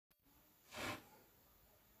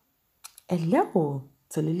Hello,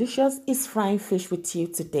 Delicious is frying fish with you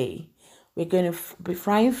today. We're going to be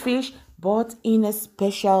frying fish, but in a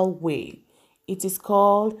special way. It is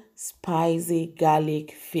called spicy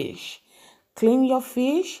garlic fish. Clean your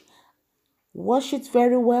fish, wash it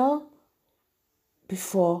very well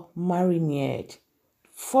before marinade.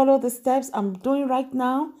 Follow the steps I'm doing right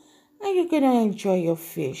now, and you're going to enjoy your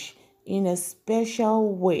fish in a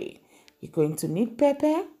special way. You're going to need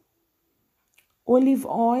pepper, olive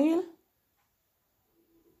oil,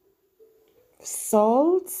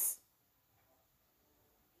 salt,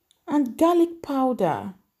 and garlic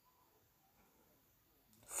powder,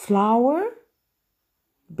 flour,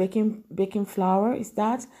 baking flour is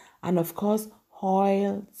that, and of course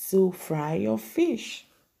oil to fry your fish.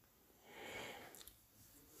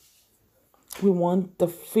 We want the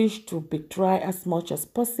fish to be dry as much as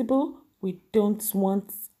possible. We don't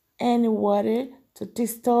want any water to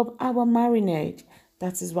disturb our marinade.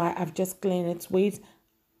 That is why I've just cleaned it with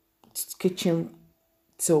kitchen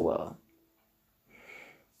towel.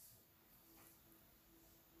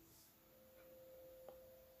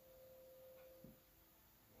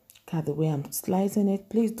 Look at the way I'm slicing it.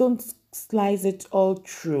 Please don't slice it all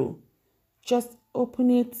through. Just open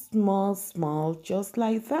it small, small, just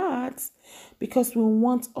like that. Because we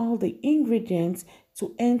want all the ingredients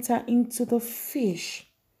to enter into the fish.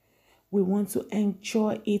 We want to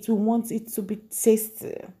enjoy it. We want it to be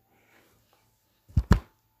tasty.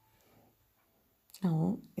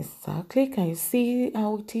 Now, exactly. Can you see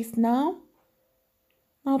how it is now?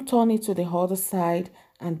 Now turn it to the other side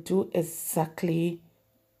and do exactly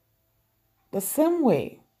the same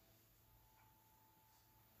way.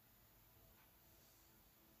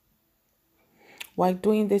 While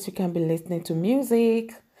doing this, you can be listening to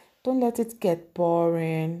music. Don't let it get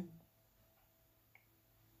boring.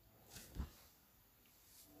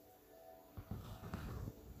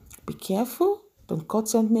 Be careful. Don't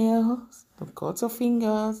cut your nails. Don't cut your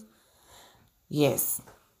fingers. Yes,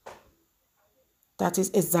 that is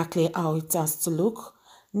exactly how it has to look.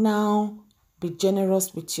 Now, be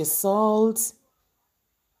generous with your salt.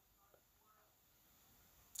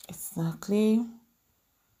 Exactly.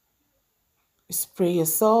 Spray your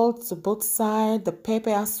salt to both sides, the pepper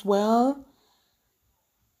as well.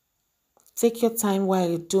 Take your time while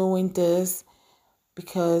you're doing this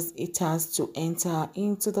because it has to enter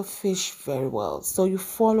into the fish very well. So you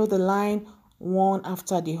follow the line one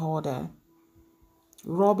after the other.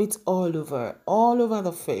 Rub it all over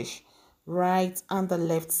the fish, right and the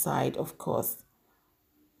left side, of course.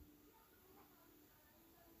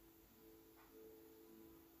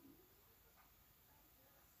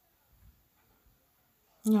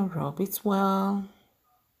 Now rub it well.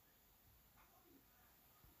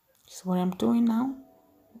 Is what I'm doing now.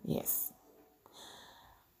 Yes.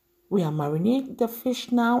 We are marinating the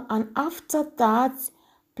fish now, and after that,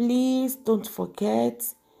 please don't forget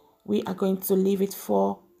we are going to leave it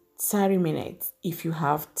for 30 minutes. If you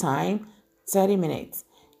have time, 30 minutes.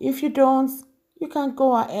 If you don't, you can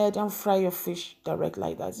go ahead and fry your fish direct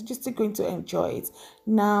like that. You're just going to enjoy it.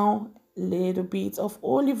 Now, little bit of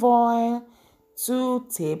olive oil, 2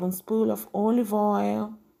 tablespoons of olive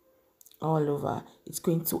oil all over. It's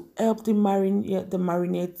going to help the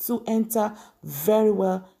marinade to enter very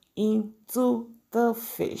well into the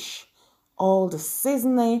fish. All the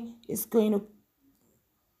seasoning is going to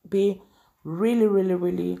be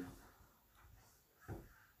really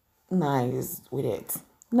nice with it.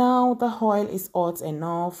 Now the oil is hot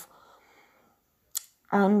enough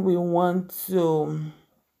and we want to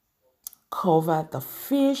cover the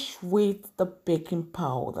fish with the baking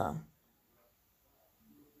powder.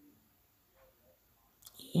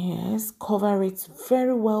 Yes, cover it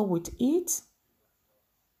very well with it.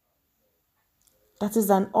 That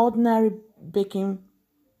is an ordinary baking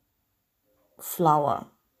flour.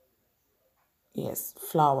 Yes,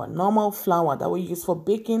 flour, normal flour that we use for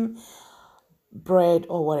baking bread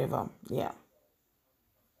or whatever. Yeah.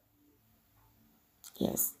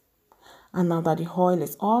 Yes. And now that the oil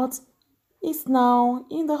is hot, it's now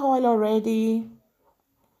in the oil already.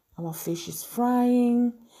 Our fish is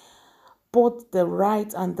frying. Both the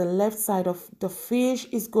right and the left side of the fish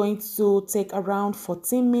is going to take around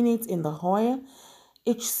 14 minutes in the oil.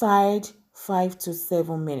 Each side 5 to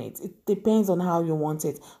 7 minutes. It depends on how you want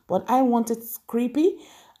it. But I want it crispy.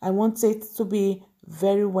 I want it to be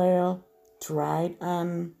very well dried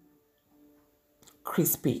and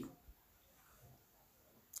crispy.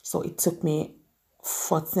 So it took me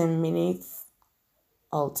 14 minutes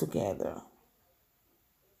altogether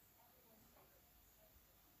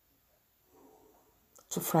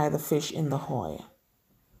to fry the fish in the oil.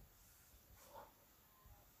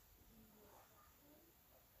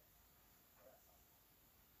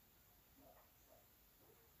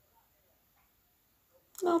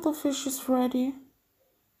 Now the fish is ready.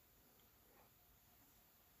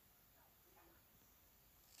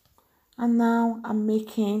 And now I'm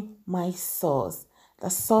making my sauce. The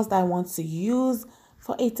sauce that I want to use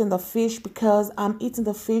for eating the fish, because I'm eating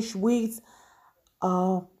the fish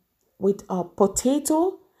uh with a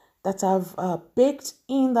potato that I've baked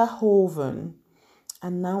in the oven.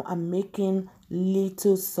 And now I'm making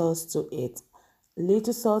little sauce to it.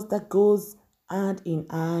 Little sauce that goes hand in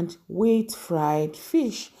hand with fried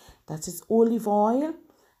fish. That is olive oil.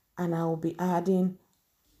 And I will be adding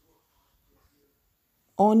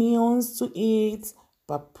onions to it,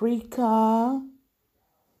 paprika,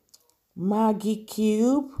 Maggie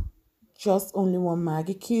cube, just only one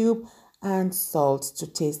Maggie cube, and salt to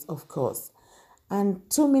taste, of course. And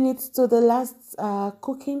 2 minutes to the last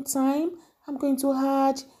cooking time, I'm going to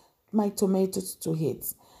add my tomatoes to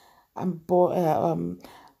it. And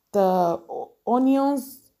the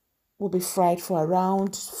onions will be fried for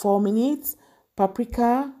around 4 minutes.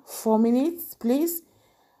 Paprika, 4 minutes, please.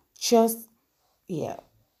 Just, yeah.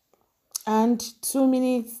 And 2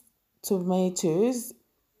 minutes tomatoes.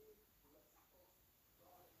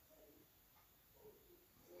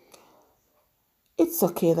 It's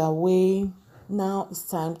okay that way. Now it's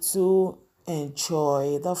time to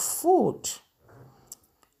enjoy the food.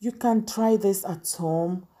 You can try this at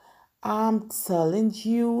home. I'm telling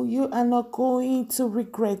you, you are not going to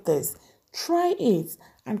regret this. Try it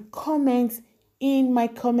and comment in my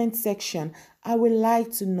comment section. I would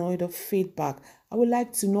like to know the feedback. I would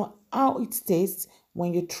like to know how it tastes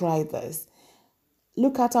when you try this.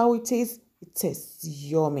 Look at how it tastes. It tastes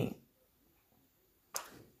yummy.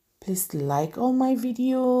 Please like all my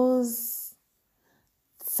videos.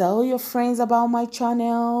 Tell your friends about my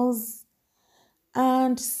channels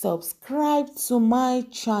and subscribe to my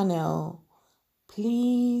channel.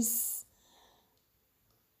 Please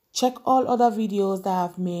check all other videos that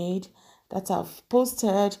I've made, that I've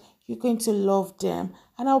posted. You're going to love them,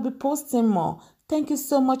 and I'll be posting more. Thank you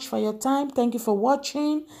so much for your time. Thank you for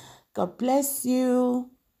watching. God bless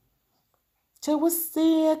you. Till we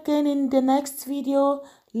see you again in the next video.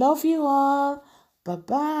 Love you all. Bye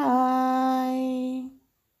bye.